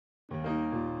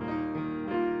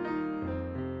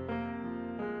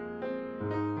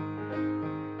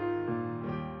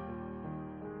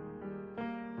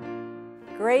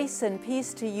Grace and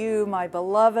peace to you, my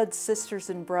beloved sisters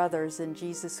and brothers in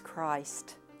Jesus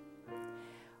Christ.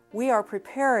 We are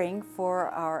preparing for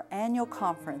our annual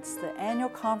conference, the annual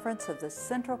conference of the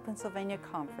Central Pennsylvania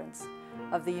Conference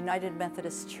of the United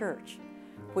Methodist Church,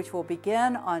 which will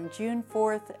begin on June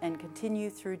 4th and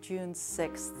continue through June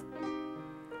 6th.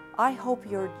 I hope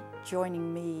you're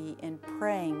joining me in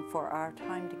praying for our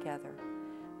time together,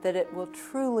 that it will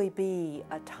truly be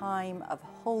a time of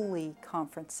holy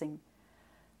conferencing.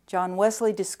 John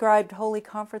Wesley described holy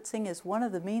conferencing as one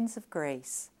of the means of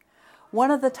grace, one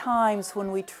of the times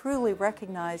when we truly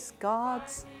recognize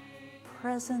God's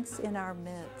presence in our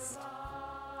midst,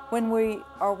 when we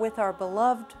are with our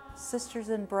beloved sisters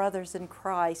and brothers in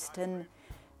Christ and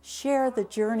share the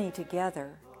journey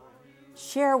together,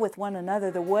 share with one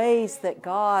another the ways that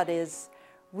God is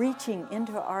reaching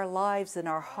into our lives and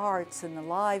our hearts and the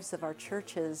lives of our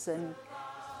churches and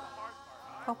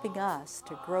helping us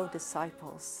to grow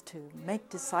disciples, to make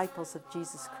disciples of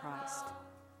Jesus Christ,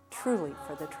 truly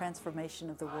for the transformation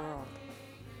of the world.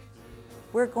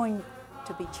 We're going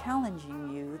to be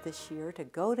challenging you this year to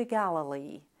go to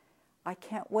Galilee. I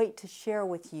can't wait to share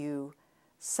with you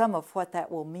some of what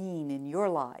that will mean in your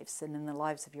lives and in the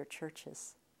lives of your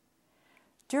churches.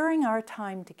 During our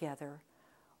time together,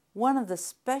 one of the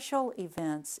special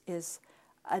events is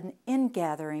an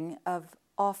ingathering of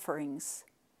offerings.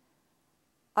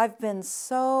 I've been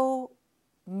so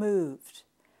moved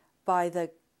by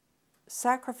the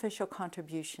sacrificial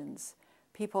contributions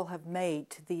people have made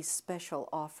to these special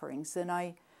offerings, and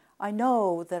I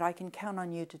know that I can count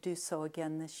on you to do so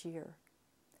again this year.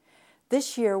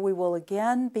 This year we will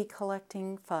again be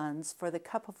collecting funds for the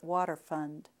Cup of Water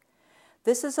Fund.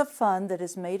 This is a fund that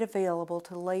is made available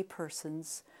to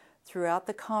laypersons throughout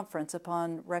the conference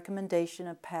upon recommendation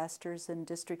of pastors and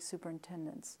district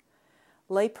superintendents.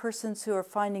 Laypersons who are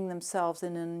finding themselves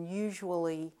in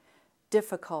unusually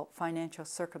difficult financial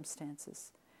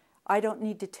circumstances. I don't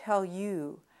need to tell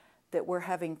you that we're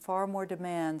having far more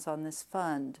demands on this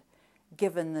fund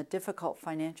given the difficult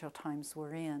financial times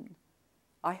we're in.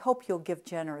 I hope you'll give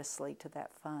generously to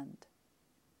that fund.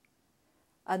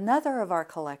 Another of our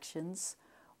collections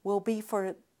will be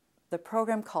for the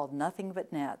program called Nothing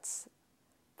But Nets.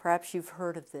 Perhaps you've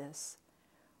heard of this.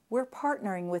 We're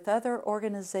partnering with other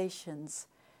organizations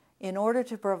in order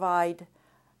to provide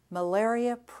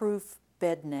malaria-proof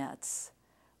bed nets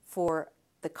for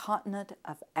the continent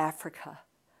of Africa.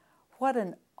 What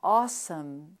an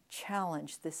awesome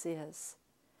challenge this is.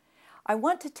 I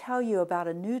want to tell you about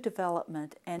a new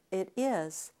development, and it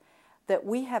is that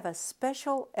we have a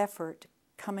special effort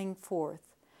coming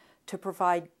forth to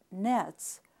provide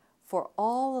nets for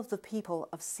all of the people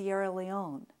of Sierra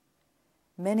Leone.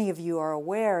 Many of you are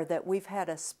aware that we've had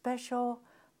a special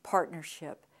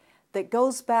partnership that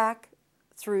goes back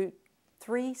through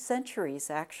 3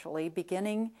 centuries, actually,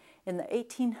 beginning in the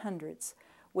 1800s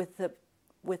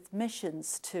with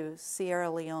missions to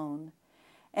Sierra Leone.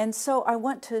 And so I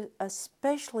want to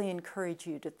especially encourage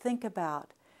you to think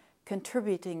about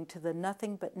contributing to the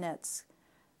Nothing But Nets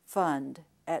Fund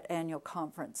at annual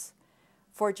conference.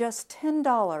 For just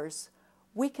 $10,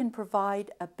 we can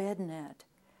provide a bed net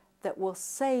that will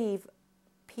save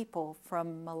people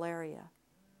from malaria.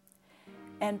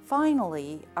 And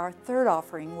finally, our third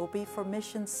offering will be for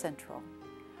Mission Central,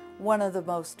 one of the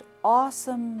most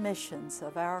awesome missions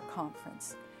of our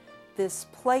conference, this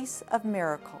place of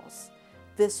miracles,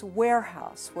 this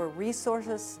warehouse where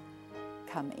resources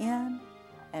come in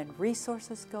and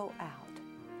resources go out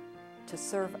to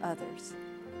serve others,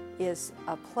 is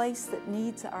a place that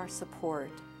needs our support.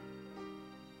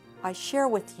 I share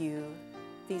with you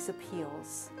these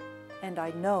appeals, and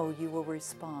I know you will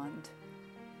respond.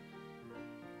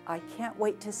 I can't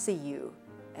wait to see you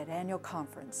at annual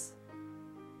conference.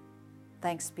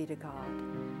 Thanks be to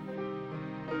God.